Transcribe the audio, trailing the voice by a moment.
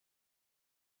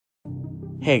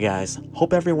Hey guys,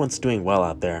 hope everyone's doing well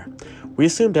out there. We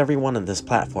assumed everyone on this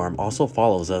platform also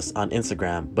follows us on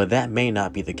Instagram, but that may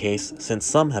not be the case since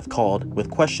some have called with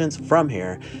questions from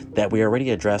here that we already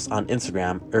addressed on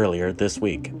Instagram earlier this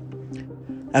week.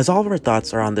 As all of our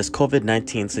thoughts are on this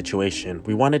COVID-19 situation,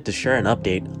 we wanted to share an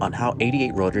update on how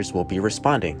 88 Rotors will be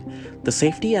responding. The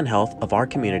safety and health of our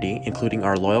community, including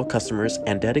our loyal customers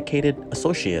and dedicated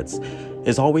associates,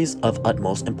 is always of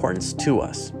utmost importance to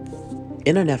us.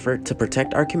 In an effort to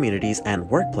protect our communities and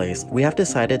workplace, we have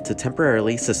decided to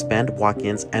temporarily suspend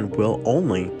walk-ins and will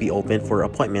only be open for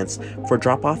appointments for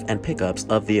drop-off and pickups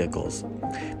of vehicles.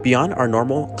 Beyond our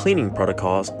normal cleaning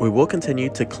protocols, we will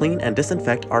continue to clean and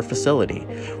disinfect our facility.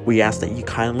 We ask that you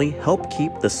kindly help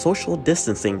keep the social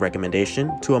distancing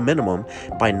recommendation to a minimum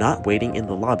by not waiting in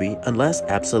the lobby unless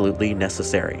absolutely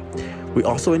necessary. We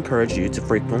also encourage you to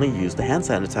frequently use the hand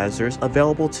sanitizers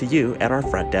available to you at our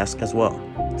front desk as well.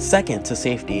 Second to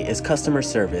safety is customer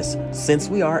service. Since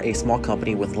we are a small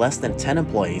company with less than 10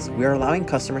 employees, we are allowing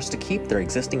customers to keep their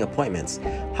existing appointments.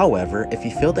 However, if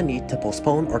you feel the need to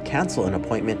postpone or cancel an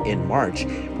appointment in March,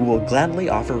 we will gladly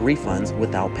offer refunds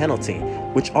without penalty,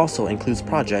 which also includes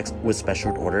projects with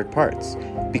special ordered parts.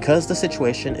 Because the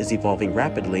situation is evolving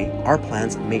rapidly, our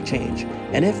plans may change,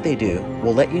 and if they do,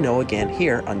 we'll let you know again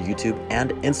here on YouTube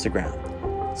and Instagram.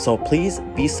 So please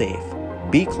be safe,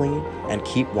 be clean, and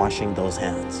keep washing those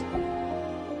hands.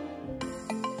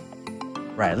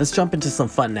 Right, let's jump into some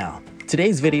fun now.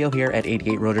 Today's video here at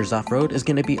 88 Rotors Off-Road is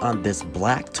going to be on this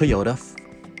black Toyota,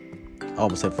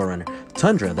 almost said 4Runner,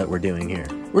 Tundra that we're doing here.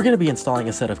 We're going to be installing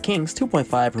a set of King's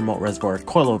 2.5 remote reservoir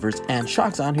coilovers and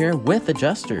shocks on here with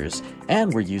adjusters,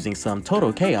 and we're using some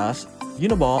Total Chaos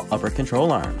Uniball upper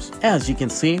control arms. As you can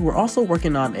see, we're also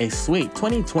working on a sweet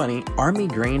 2020 Army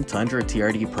Green Tundra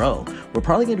TRD Pro. We're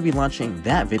probably going to be launching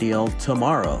that video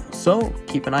tomorrow, so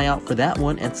keep an eye out for that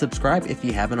one and subscribe if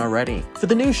you haven't already. For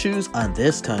the new shoes on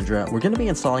this Tundra, we're going to be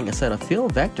installing a set of fill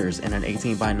vectors in an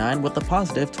 18x9 with a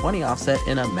positive 20 offset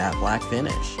in a matte black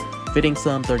finish. Fitting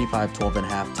some 35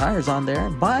 12.5 tires on there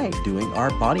by doing our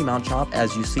body mount chop,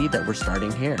 as you see that we're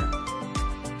starting here.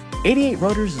 88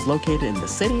 Rotors is located in the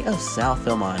city of South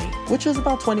El Monte, which is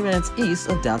about 20 minutes east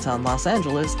of downtown Los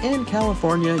Angeles in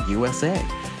California, USA.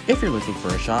 If you're looking for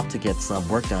a shop to get some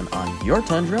work done on your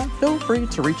Tundra, feel free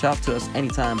to reach out to us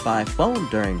anytime by phone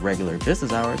during regular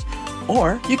business hours,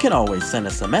 or you can always send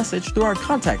us a message through our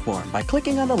contact form by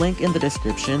clicking on the link in the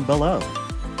description below.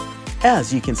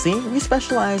 As you can see, we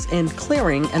specialize in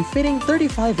clearing and fitting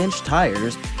 35-inch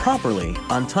tires properly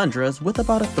on Tundras with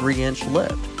about a 3-inch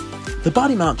lift. The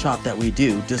body mount chop that we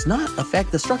do does not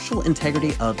affect the structural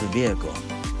integrity of the vehicle.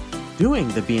 Doing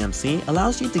the BMC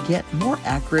allows you to get more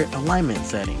accurate alignment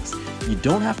settings. You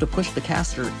don't have to push the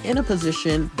caster in a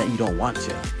position that you don't want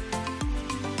to.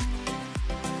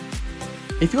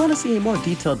 If you want to see a more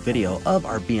detailed video of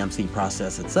our BMC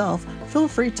process itself, feel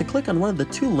free to click on one of the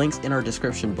 2 links in our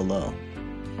description below.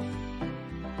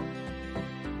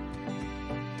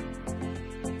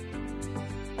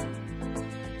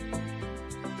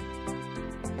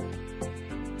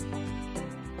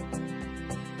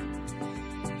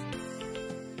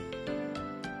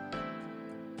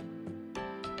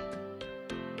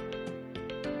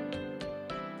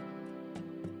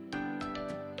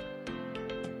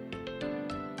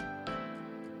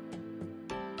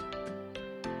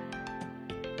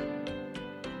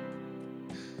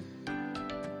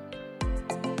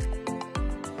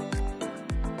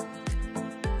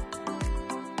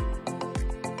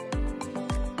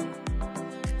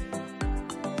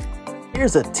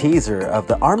 Here's a teaser of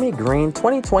the Army Green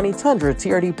 2020 Tundra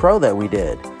TRD Pro that we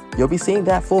did. You'll be seeing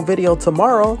that full video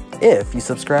tomorrow if you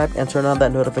subscribe and turn on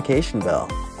that notification bell.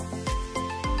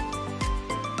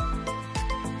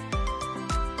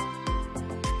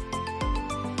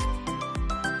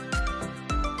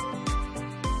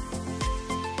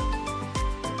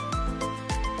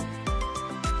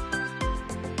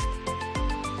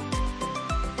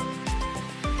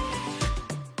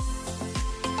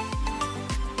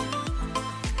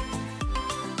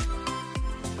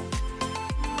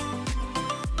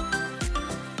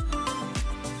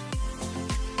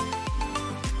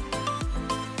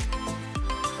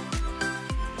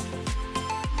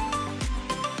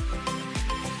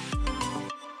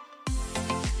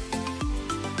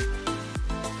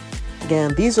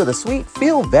 Again, these are the sweet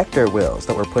fill vector wheels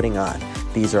that we're putting on.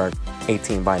 These are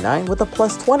 18x9 with a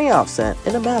plus 20 offset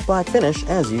in a matte black finish,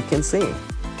 as you can see.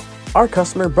 Our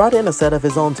customer brought in a set of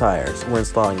his own tires. We're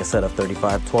installing a set of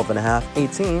 35 12.5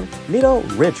 18 Needle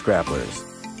Ridge Grapplers.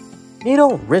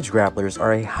 Needle Ridge Grapplers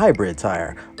are a hybrid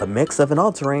tire, a mix of an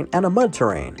all-terrain and a mud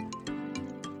terrain.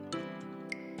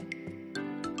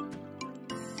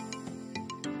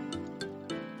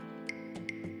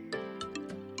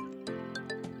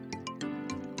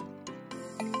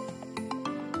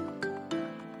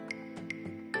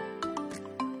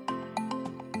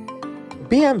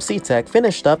 BMC Tech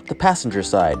finished up the passenger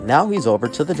side, now he's over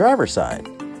to the driver side.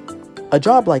 A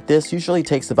job like this usually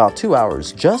takes about 2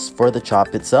 hours just for the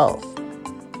chop itself.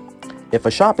 If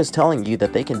a shop is telling you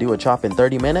that they can do a chop in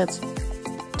 30 minutes,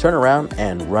 turn around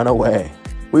and run away.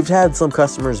 We've had some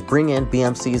customers bring in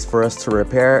BMCs for us to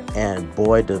repair, and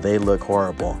boy do they look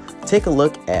horrible. Take a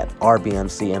look at our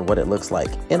BMC and what it looks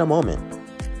like in a moment.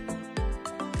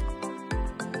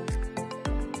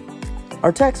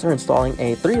 Our techs are installing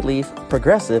a 3-leaf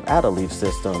progressive add-a-leaf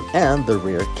system and the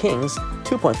rear King's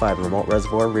 2.5 remote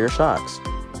reservoir rear shocks.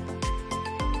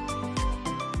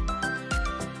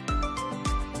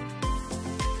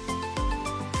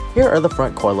 Here are the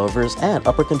front coilovers and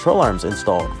upper control arms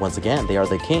installed. Once again, they are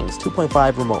the King's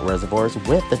 2.5 remote reservoirs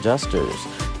with adjusters.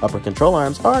 Upper control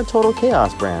arms are a Total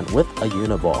Chaos brand with a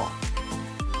uniball.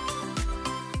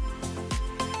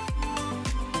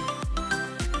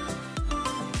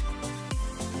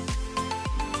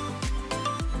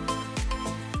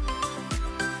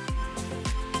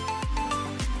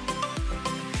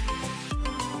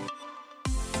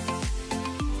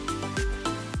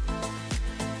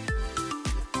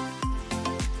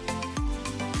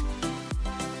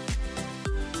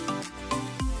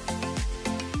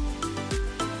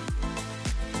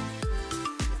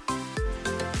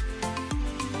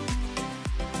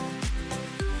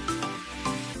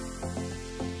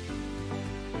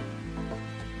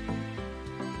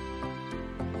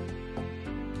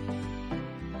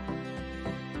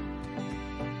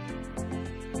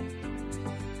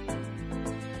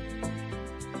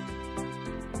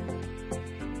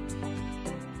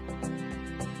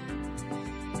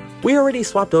 We already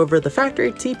swapped over the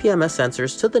factory TPMS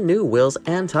sensors to the new wheels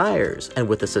and tires, and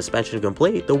with the suspension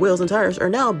complete, the wheels and tires are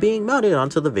now being mounted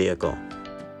onto the vehicle.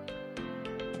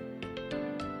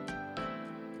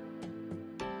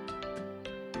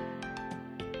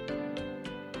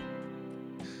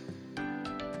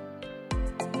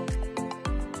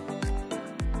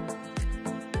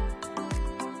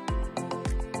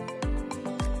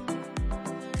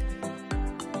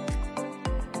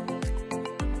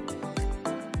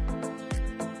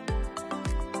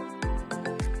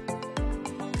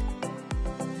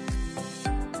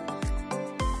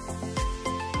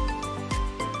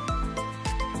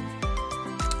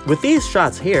 With these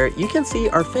shots here, you can see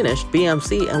our finished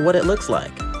BMC and what it looks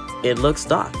like. It looks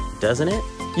stock, doesn't it?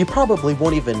 You probably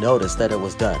won't even notice that it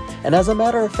was done. And as a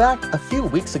matter of fact, a few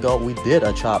weeks ago we did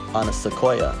a chop on a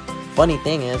Sequoia. Funny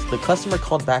thing is, the customer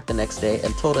called back the next day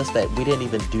and told us that we didn't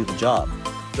even do the job.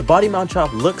 The body mount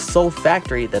chop looked so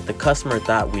factory that the customer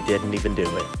thought we didn't even do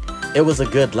it. It was a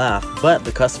good laugh, but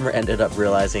the customer ended up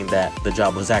realizing that the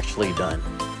job was actually done.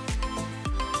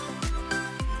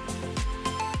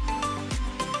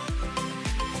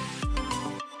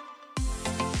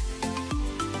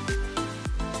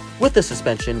 With the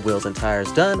suspension, wheels, and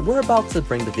tires done, we're about to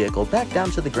bring the vehicle back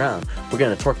down to the ground. We're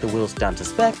going to torque the wheels down to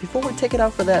spec before we take it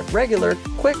out for that regular,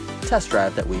 quick test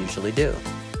drive that we usually do.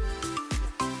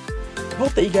 I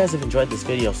hope that you guys have enjoyed this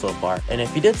video so far, and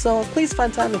if you did so, please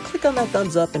find time to click on that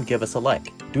thumbs up and give us a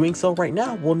like. Doing so right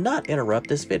now will not interrupt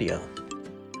this video.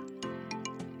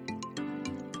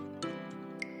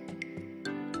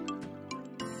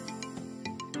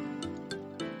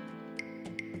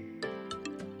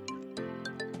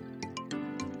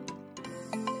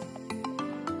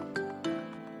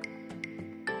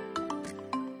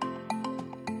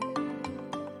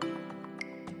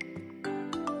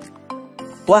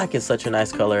 Black is such a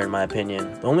nice color in my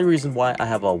opinion. The only reason why I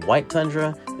have a white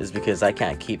Tundra is because I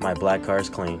can't keep my black cars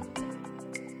clean.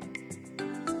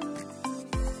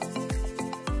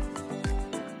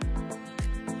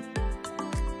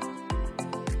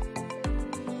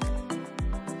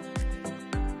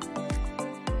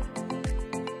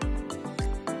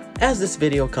 As this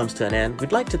video comes to an end,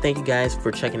 we'd like to thank you guys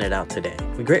for checking it out today.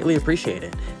 We greatly appreciate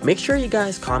it. Make sure you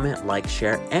guys comment, like,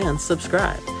 share, and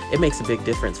subscribe. It makes a big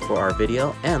difference for our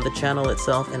video and the channel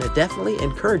itself, and it definitely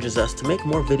encourages us to make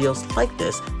more videos like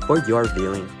this for your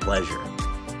viewing pleasure.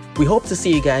 We hope to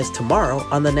see you guys tomorrow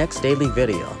on the next daily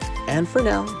video. And for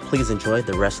now, please enjoy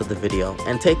the rest of the video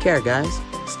and take care guys.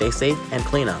 Stay safe and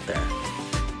clean out there.